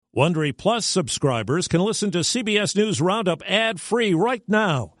Wondery Plus subscribers can listen to CBS News Roundup ad-free right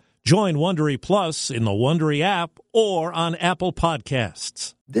now. Join Wondery Plus in the Wondery app or on Apple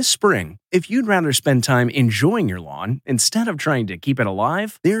Podcasts. This spring, if you'd rather spend time enjoying your lawn instead of trying to keep it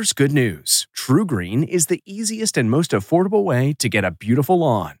alive, there's good news. True Green is the easiest and most affordable way to get a beautiful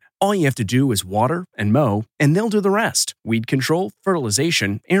lawn. All you have to do is water and mow, and they'll do the rest. Weed control,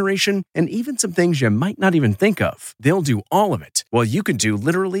 fertilization, aeration, and even some things you might not even think of. They'll do all of it, while you can do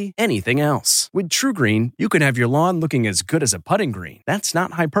literally anything else. With True Green, you can have your lawn looking as good as a putting green. That's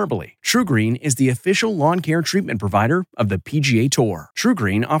not hyperbole. True Green is the official lawn care treatment provider of the PGA Tour. True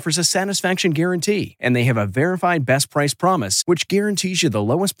Green offers a satisfaction guarantee, and they have a verified best price promise, which guarantees you the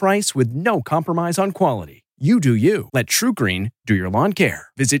lowest price with no compromise on quality. You do you. Let True Green do your lawn care.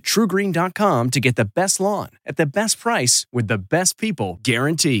 Visit TrueGreen.com to get the best lawn at the best price with the best people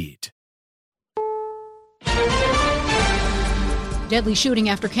guaranteed. Deadly shooting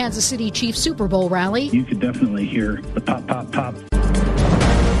after Kansas City Chiefs Super Bowl rally. You could definitely hear the pop, pop, pop.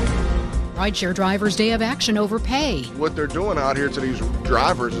 Rideshare drivers' day of action over pay. What they're doing out here to these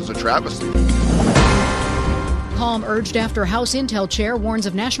drivers is a travesty. Calm urged after House Intel chair warns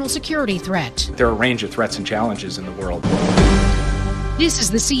of national security threat. There are a range of threats and challenges in the world. This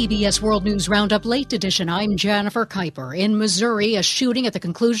is the CBS World News Roundup Late Edition. I'm Jennifer Kuiper. In Missouri, a shooting at the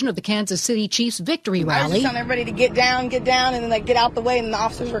conclusion of the Kansas City Chiefs victory rally. I was just telling everybody to get down, and then like get out the way, and the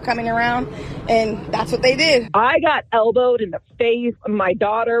officers were coming around, and that's what they did. I got elbowed in the face. My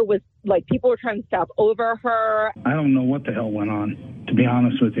daughter was like, people were trying to step over her. I don't know what the hell went on, to be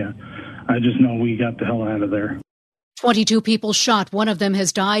honest with you. I just know we got the hell out of there. 22 people shot. One of them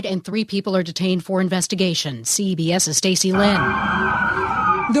has died, and 3 people are detained for investigation. CBS's Stacey Lynn.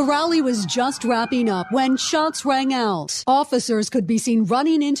 The rally was just wrapping up when shots rang out. Officers could be seen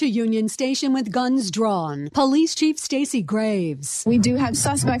running into Union Station with guns drawn. Police Chief Stacey Graves. We do have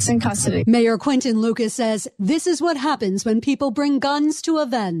suspects in custody. Mayor Quentin Lucas says this is what happens when people bring guns to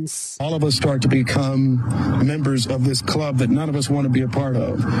events. All of us start to become members of this club that none of us want to be a part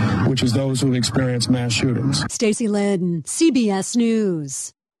of, which is those who experience mass shootings. Stacey Lynn, CBS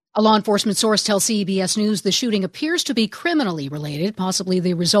News. A law enforcement source tells CBS News the shooting appears to be criminally related, possibly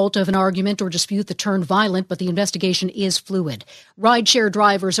the result of an argument or dispute that turned violent, but the investigation is fluid. Rideshare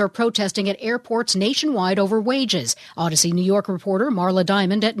drivers are protesting at airports nationwide over wages. Odyssey New York reporter Marla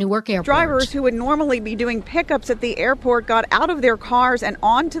Diamond at Newark Airport. Drivers who would normally be doing pickups at the airport got out of their cars and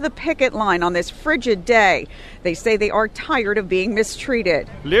onto the picket line on this frigid day. They say they are tired of being mistreated.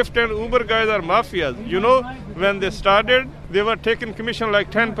 Lyft and Uber guys are mafias. You know, when they started, they were taking commission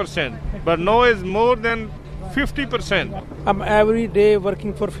like 10%, but now it's more than 50%. I'm every day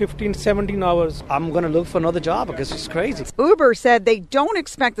working for 15, 17 hours. I'm going to look for another job because it's crazy. Uber said they don't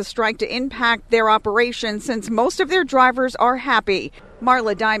expect the strike to impact their operation since most of their drivers are happy.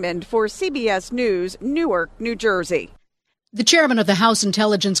 Marla Diamond for CBS News, Newark, New Jersey. The chairman of the House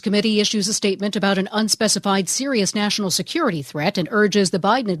Intelligence Committee issues a statement about an unspecified serious national security threat and urges the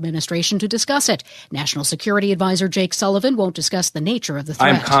Biden administration to discuss it. National Security Advisor Jake Sullivan won't discuss the nature of the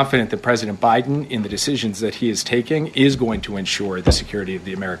threat. I'm confident that President Biden, in the decisions that he is taking, is going to ensure the security of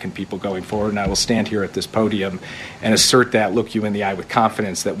the American people going forward. And I will stand here at this podium and assert that, look you in the eye with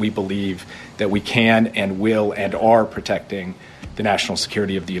confidence, that we believe that we can and will and are protecting the national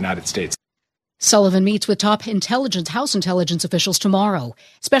security of the United States. Sullivan meets with top House intelligence officials tomorrow.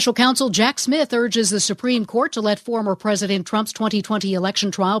 Special counsel Jack Smith urges the Supreme Court to let former President Trump's 2020 election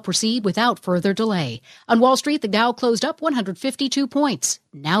trial proceed without further delay. On Wall Street, the Dow closed up 152 points.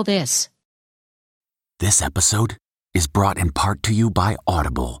 Now this. This episode is brought in part to you by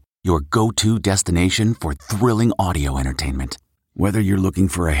Audible, your go-to destination for thrilling audio entertainment. Whether you're looking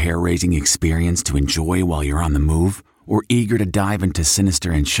for a hair-raising experience to enjoy while you're on the move or eager to dive into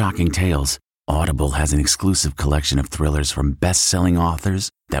sinister and shocking tales, Audible has an exclusive collection of thrillers from best-selling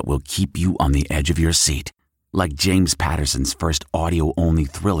authors that will keep you on the edge of your seat. Like James Patterson's first audio-only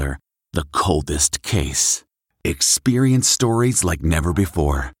thriller, The Coldest Case. Experience stories like never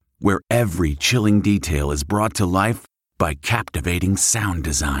before, where every chilling detail is brought to life by captivating sound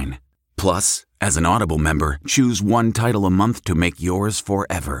design. Plus, as an Audible member, choose one title a month to make yours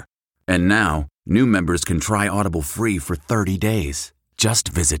forever. And now, new members can try Audible free for 30 days. Just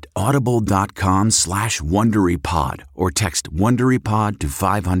visit audible.com/WonderyPod or text WonderyPod to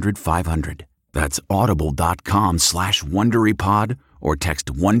 500-500. That's audible.com/WonderyPod or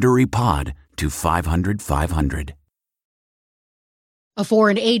text WonderyPod to 500-500. A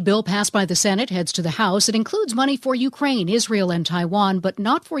foreign aid bill passed by the Senate heads to the House. It includes money for Ukraine, Israel, and Taiwan, but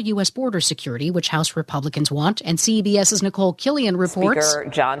not for U.S. border security, which House Republicans want. And CBS's Nicole Killian reports. Speaker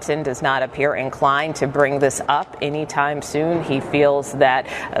Johnson does not appear inclined to bring this up anytime soon. He feels that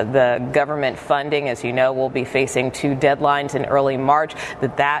the government funding, as you know, will be facing two deadlines in early March,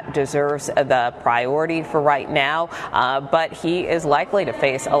 that deserves the priority for right now. But he is likely to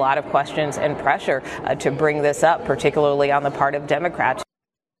face a lot of questions and pressure to bring this up, particularly on the part of Democrats.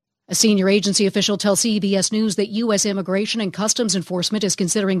 A senior agency official tells CBS News that U.S. Immigration and Customs Enforcement is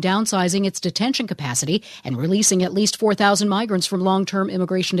considering downsizing its detention capacity and releasing at least 4,000 migrants from long-term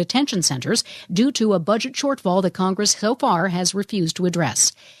immigration detention centers due to a budget shortfall that Congress so far has refused to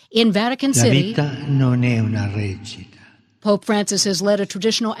address. In Vatican City, Pope Francis has led a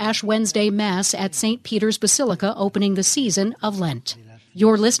traditional Ash Wednesday Mass at St. Peter's Basilica, opening the season of Lent.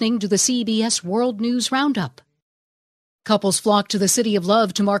 You're listening to the CBS World News Roundup. Couples flocked to the City of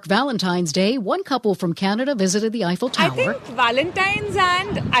Love to mark Valentine's Day. One couple from Canada visited the Eiffel Tower. I think Valentine's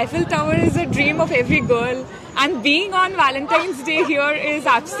and Eiffel Tower is a dream of every girl. And being on Valentine's Day here is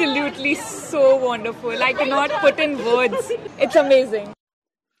absolutely so wonderful. I cannot put in words. It's amazing.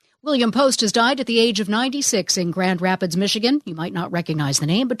 William Post has died at the age of 96 in Grand Rapids, Michigan. You might not recognize the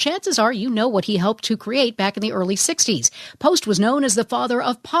name, but chances are you know what he helped to create back in the early 60s. Post was known as the father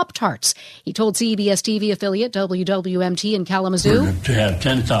of Pop-Tarts. He told CBS TV affiliate WWMT in Kalamazoo to have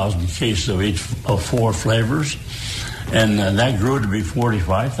 10,000 cases of each of four flavors, and that grew to be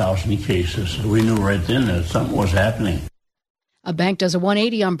 45,000 cases. We knew right then that something was happening. A bank does a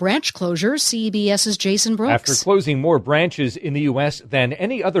 180 on branch closures. CBS's Jason Brooks. After closing more branches in the U.S. than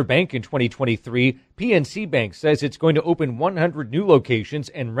any other bank in 2023, PNC Bank says it's going to open 100 new locations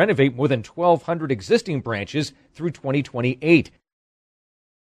and renovate more than 1,200 existing branches through 2028.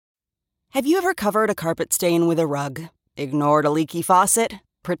 Have you ever covered a carpet stain with a rug? Ignored a leaky faucet?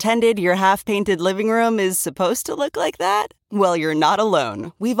 Pretended your half-painted living room is supposed to look like that? Well, you're not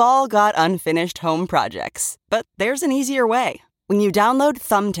alone. We've all got unfinished home projects. But there's an easier way. When you download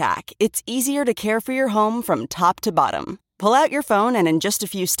Thumbtack, it's easier to care for your home from top to bottom. Pull out your phone and in just a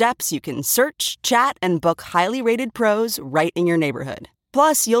few steps, you can search, chat, and book highly rated pros right in your neighborhood.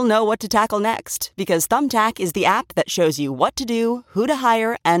 Plus, you'll know what to tackle next, because Thumbtack is the app that shows you what to do, who to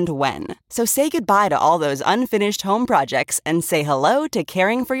hire, and when. So say goodbye to all those unfinished home projects and say hello to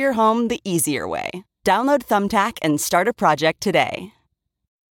caring for your home the easier way. Download Thumbtack and start a project today.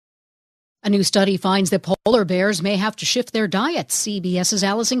 A new study finds that polar bears may have to shift their diets. CBS's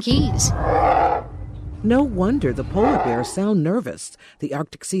Allison Keyes. No wonder the polar bears sound nervous. The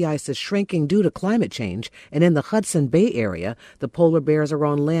Arctic sea ice is shrinking due to climate change, and in the Hudson Bay area, the polar bears are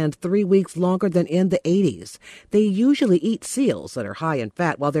on land 3 weeks longer than in the 80s. They usually eat seals that are high in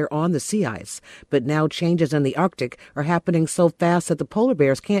fat while they're on the sea ice, but now changes in the Arctic are happening so fast that the polar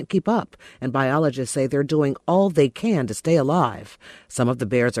bears can't keep up, and biologists say they're doing all they can to stay alive. Some of the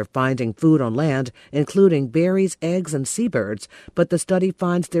bears are finding food on land, including berries, eggs, and seabirds, but the study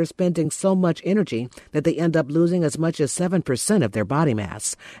finds they're spending so much energy that they end up losing as much as 7% of their body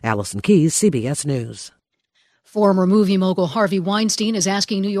mass. Allison Keyes, CBS News. Former movie mogul Harvey Weinstein is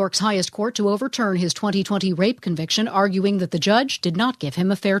asking New York's highest court to overturn his 2020 rape conviction, arguing that the judge did not give him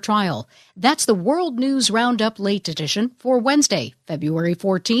a fair trial. That's the World News Roundup Late Edition for Wednesday, February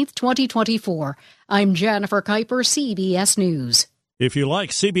 14th, 2024. I'm Jennifer Kuiper, CBS News. If you like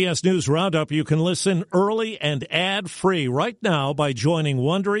CBS News Roundup, you can listen early and ad-free right now by joining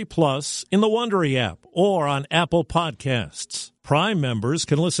Wondery Plus in the Wondery app or on Apple Podcasts. Prime members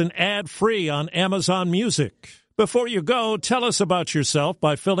can listen ad-free on Amazon Music. Before you go, tell us about yourself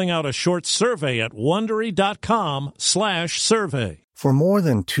by filling out a short survey at Wondery.com/survey. For more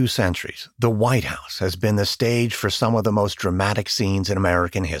than 2 centuries, the White House has been the stage for some of the most dramatic scenes in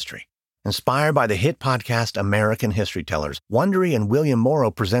American history. Inspired by the hit podcast American History Tellers, Wondery and William Morrow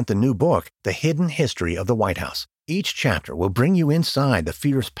present the new book, The Hidden History of the White House. Each chapter will bring you inside the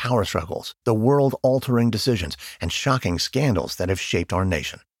fierce power struggles, the world-altering decisions, and shocking scandals that have shaped our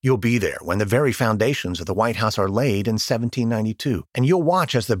nation. You'll be there when the very foundations of the White House are laid in 1792, and you'll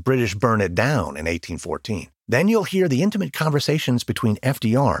watch as the British burn it down in 1814. Then you'll hear the intimate conversations between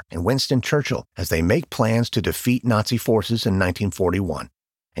FDR and Winston Churchill as they make plans to defeat Nazi forces in 1941.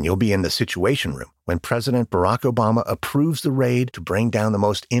 And you'll be in the Situation Room when President Barack Obama approves the raid to bring down the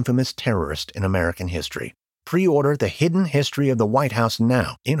most infamous terrorist in American history. Pre-order The Hidden History of the White House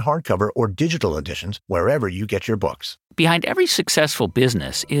now in hardcover or digital editions wherever you get your books. Behind every successful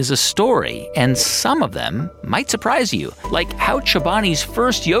business is a story, and some of them might surprise you. Like how Chobani's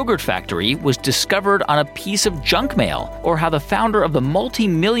first yogurt factory was discovered on a piece of junk mail, or how the founder of the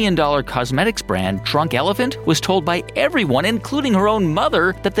multi-million-dollar cosmetics brand Drunk Elephant was told by everyone, including her own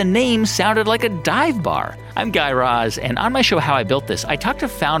mother, that the name sounded like a dive bar. I'm Guy Raz, and on my show How I Built This, I talk to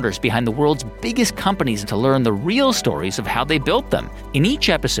founders behind the world's biggest companies to learn the real stories of how they built them. In each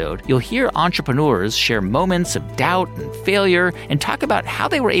episode, you'll hear entrepreneurs share moments of doubt and failure and talk about how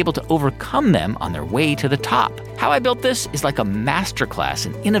they were able to overcome them on their way to the top. How I Built This is like a masterclass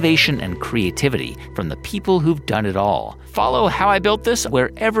in innovation and creativity from the people who've done it all. Follow How I Built This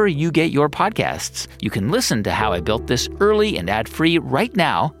wherever you get your podcasts. You can listen to How I Built This early and ad-free right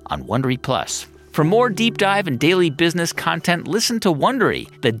now on Wondery Plus. For more deep dive and daily business content, listen to Wondery,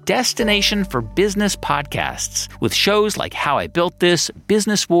 the destination for business podcasts. With shows like How I Built This,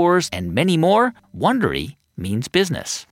 Business Wars, and many more, Wondery means business.